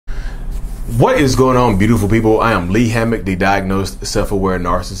What is going on, beautiful people? I am Lee Hammock, the diagnosed self-aware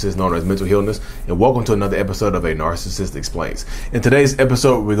narcissist known as mental illness, and welcome to another episode of A Narcissist Explains. In today's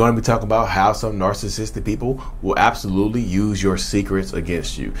episode, we're going to be talking about how some narcissistic people will absolutely use your secrets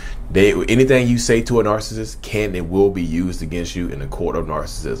against you. Anything you say to a narcissist can and will be used against you in the court of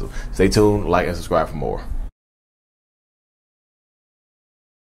narcissism. Stay tuned, like, and subscribe for more.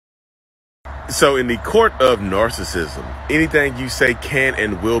 So in the court of narcissism, anything you say can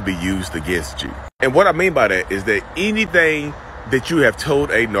and will be used against you. And what I mean by that is that anything that you have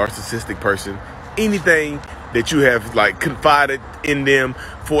told a narcissistic person, anything that you have confided in them,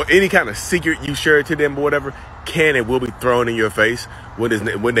 for any kind of secret you shared to them or whatever, can and will be thrown in your face when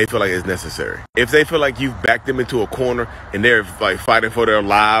they feel like it's necessary. If they feel like you've backed them into a corner and they're fighting for their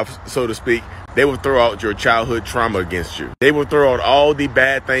lives, so to speak, they will throw out your childhood trauma against you. They will throw out all the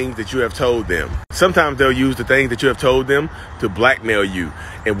bad things that you have told them. Sometimes they'll use the things that you have told them to blackmail you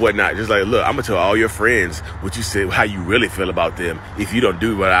and whatnot. Just like, look, I'm gonna tell all your friends what you said, how you really feel about them if you don't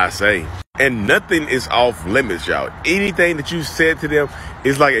do what I say. And nothing is off limits, y'all. Anything that you said to them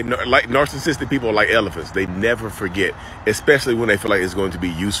is like narcissistic people are like elephants. They never forget, especially when they feel like it's going to be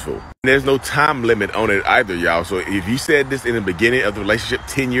useful. And there's no time limit on it either, y'all. So if you said this in the beginning of the relationship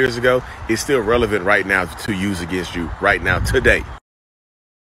 10 years ago, it's still relevant right now to use against you right now, today.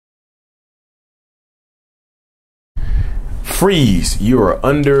 Freeze. You are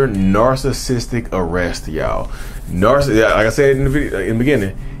under narcissistic arrest, y'all. Like I said in the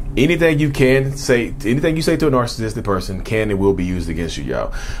beginning, anything you say to a narcissistic person can and will be used against you,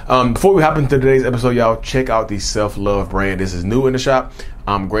 y'all. Before we hop into today's episode, y'all, check out the self-love brand. This is new in the shop.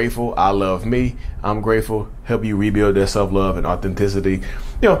 I'm grateful. I love me. I'm grateful. Help you rebuild that self-love and authenticity,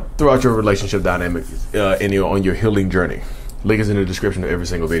 throughout your relationship dynamics and on your healing journey. Link is in the description of every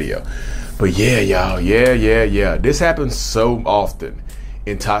single video. But yeah, y'all, yeah. This happens so often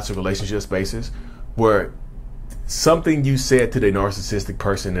in toxic relationship spaces where something you said to the narcissistic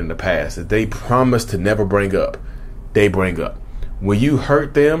person in the past that they promised to never bring up, they bring up. When you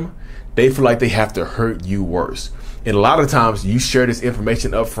hurt them, they feel like they have to hurt you worse. And a lot of times you share this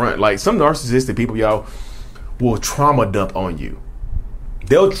information up front. Like some narcissistic people, y'all, will trauma dump on you.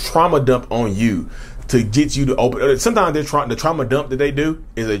 They'll trauma dump on you to get you to open. Sometimes the trauma dump that they do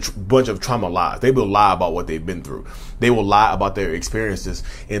is a bunch of trauma lies. They will lie about what they've been through. They will lie about their experiences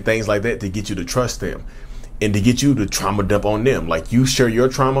and things like that to get you to trust them and to get you to trauma dump on them. Like you share your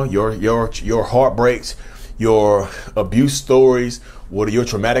trauma, your heartbreaks, your abuse stories, what are your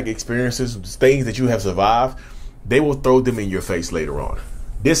traumatic experiences, things that you have survived. They will throw them in your face later on.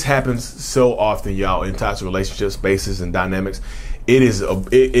 This happens so often, y'all, in toxic relationship spaces and dynamics. It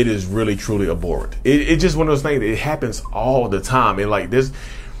is really, truly abhorrent. It's just one of those things that it happens all the time. And that's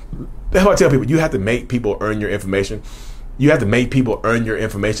what I tell people. You have to make people earn your information. You have to make people earn your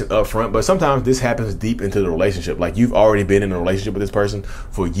information up front. But sometimes this happens deep into the relationship. Like you've already been in a relationship with this person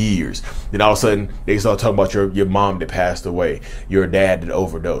for years. Then all of a sudden they start talking about your mom that passed away, your dad that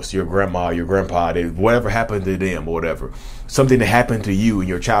overdosed, your grandma, your grandpa, whatever happened to them or whatever. Something that happened to you in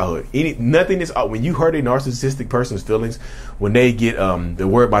your childhood. Nothing is, when you hurt a narcissistic person's feelings, when they get, the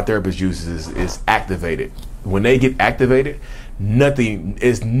word my therapist uses is activated. When they get activated, nothing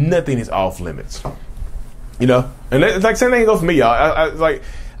is off limits. And it's like same thing goes for me, y'all.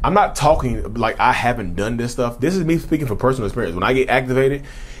 I'm not talking like I haven't done this stuff. This is me speaking from personal experience. When I get activated,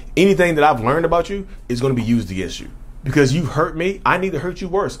 anything that I've learned about you is going to be used against you. Because you hurt me, I need to hurt you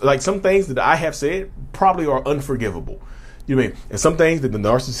worse. Like some things that I have said probably are unforgivable. You know what I mean? And some things that the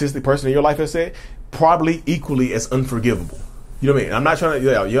narcissistic person in your life has said probably equally as unforgivable. You know what I mean? I'm not trying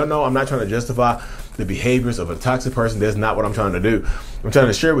to, I'm not trying to justify the behaviors of a toxic person. That's not what I'm trying to do. I'm trying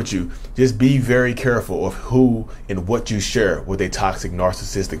to share with you. Just be very careful of who and what you share with a toxic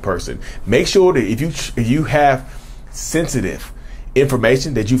narcissistic person. Make sure that if you have sensitive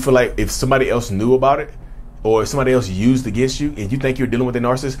information that you feel like if somebody else knew about it or if somebody else used against you and you think you're dealing with a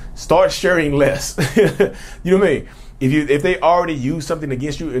narcissist, start sharing less. You know what I mean? If they already used something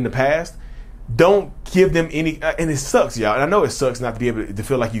against you in the past, don't give them any, and it sucks, y'all. And I know it sucks not to be able to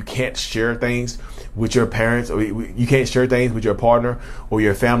feel like you can't share things with your parents or you can't share things with your partner or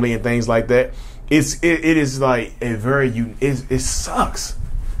your family and things like that. It is like it sucks.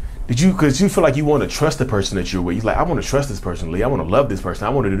 Because you feel like you want to trust the person that you're with. You're like, I want to trust this person, Lee. I want to love this person. I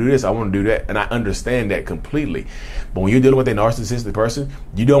want to do this. I want to do that. And I understand that completely. But when you're dealing with a narcissistic person,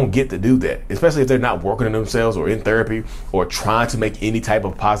 you don't get to do that, especially if they're not working on themselves or in therapy or trying to make any type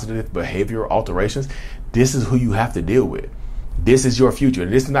of positive behavioral alterations. This is who you have to deal with. This is your future.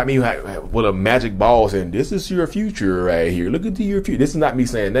 And this is not me with a magic ball saying, this is your future right here. Look into your future. This is not me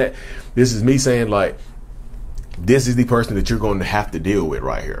saying that. This is me saying, like, this is the person that you're going to have to deal with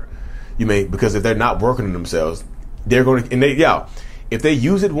right here. You mean, because if they're not working on themselves, they're going to, and they, y'all, if they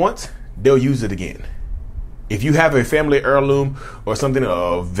use it once, they'll use it again. If you have a family heirloom or something,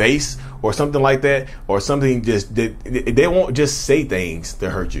 a vase or something like that, or something, just they won't just say things to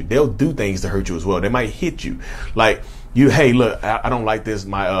hurt you. They'll do things to hurt you as well. They might hit you, like you. Hey, look, I don't like this.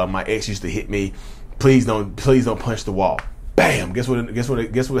 My ex used to hit me. Please don't punch the wall. Bam. Guess what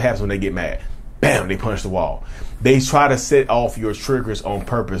happens when they get mad? Bam. They punch the wall. They try to set off your triggers on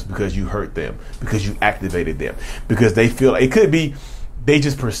purpose because you hurt them, because you activated them, because they feel it could be they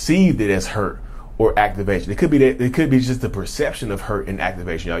just perceived it as hurt or activation. It could be that it could be just the perception of hurt and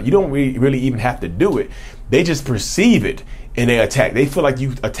activation. Y'all, you don't really even have to do it. They just perceive it and they attack. They feel like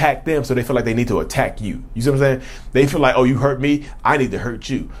you attack them, so they feel like they need to attack you. You see what I'm saying? They feel like, oh, you hurt me, I need to hurt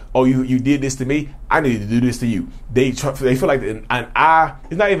you. Oh, you did this to me, I need to do this to you. They feel like an eye.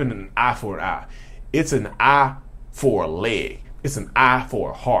 It's not even an eye for an eye. It's an eye for a leg. It's an eye for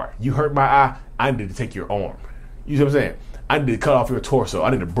a heart. You hurt my eye, I need to take your arm. You see what I'm saying? I need to cut off your torso.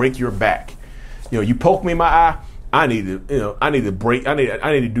 I need to break your back. You poke me in my eye, I need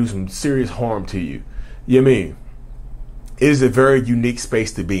to do some serious harm to you. You know what I mean? It is a very unique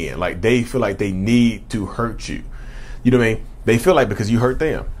space to be in. Like, they feel like they need to hurt you. You know what I mean? They feel like because you hurt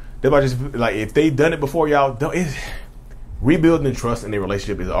them. They might just, like, if they've done it before, y'all, rebuilding trust in a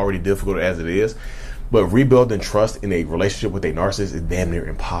relationship is already difficult as it is. But rebuilding trust in a relationship with a narcissist is damn near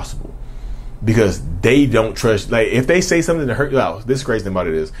impossible. Because they don't trust, like, if they say something to hurt you out, this crazy thing about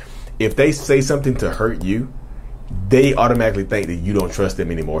it is, if they say something to hurt you, they automatically think that you don't trust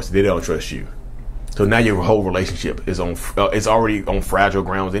them anymore, so they don't trust you. So now your whole relationship is it's already on fragile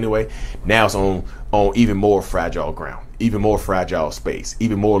grounds anyway. Now it's on even more fragile ground, even more fragile space,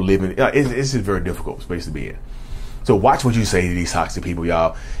 even more living. It's a very difficult space to be in. So watch what you say to these toxic people,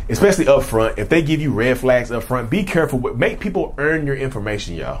 y'all, especially up front. If they give you red flags up front, be careful. Make people earn your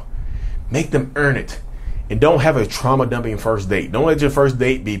information, y'all. Make them earn it. And don't have a trauma dumping first date. Don't let your first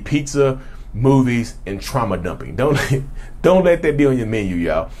date be pizza, movies, and trauma dumping. Don't let that be on your menu,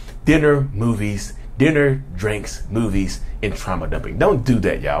 y'all. Dinner, movies, dinner, drinks, movies, and trauma dumping. Don't do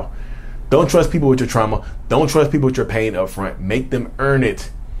that, y'all. Don't trust people with your trauma. Don't trust people with your pain up front. Make them earn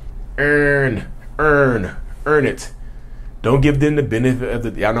it. Earn it. Don't give them the benefit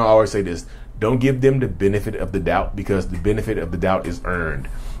of the, I know I always say this. Don't give them the benefit of the doubt, because the benefit of the doubt is earned.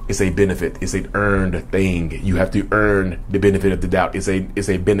 It's a benefit. It's an earned thing. You have to earn the benefit of the doubt. It's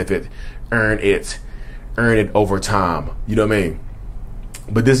a benefit. Earn it over time. You know what I mean?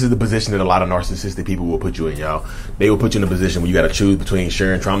 But this is the position that a lot of narcissistic people will put you in, y'all. They will put you in a position where you got to choose between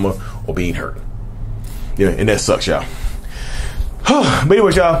sharing trauma or being hurt. Yeah, and that sucks, y'all. But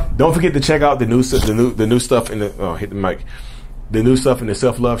anyways, y'all, don't forget to check out the new stuff in the hit the mic. The new stuff in the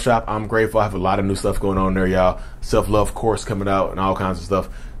self-love shop. I'm grateful. I have a lot of new stuff going on there, y'all. Self-love course coming out and all kinds of stuff.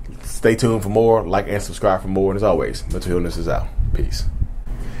 Stay tuned for more. Like and subscribe for more. And as always, mental illness is out. Peace.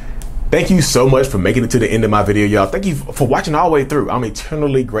 Thank you so much for making it to the end of my video, y'all. Thank you for watching all the way through. I'm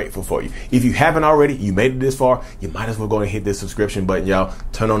eternally grateful for you. If you haven't already, you made it this far, you might as well go and hit this subscription button, y'all.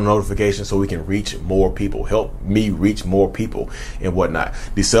 Turn on notifications so we can reach more people. Help me reach more people and whatnot.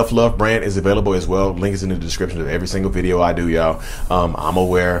 The self-love brand is available as well. Link is in the description of every single video I do, y'all. I'm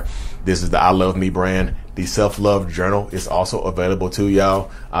aware. This is the I Love Me brand. The self-love journal is also available too, y'all.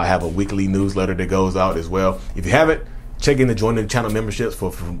 I have a weekly newsletter that goes out as well. If you haven't, check in to join the channel memberships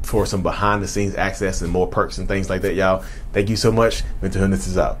for some behind the scenes access and more perks and things like that, y'all. Thank you so much. Mental illness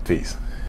is out. Peace.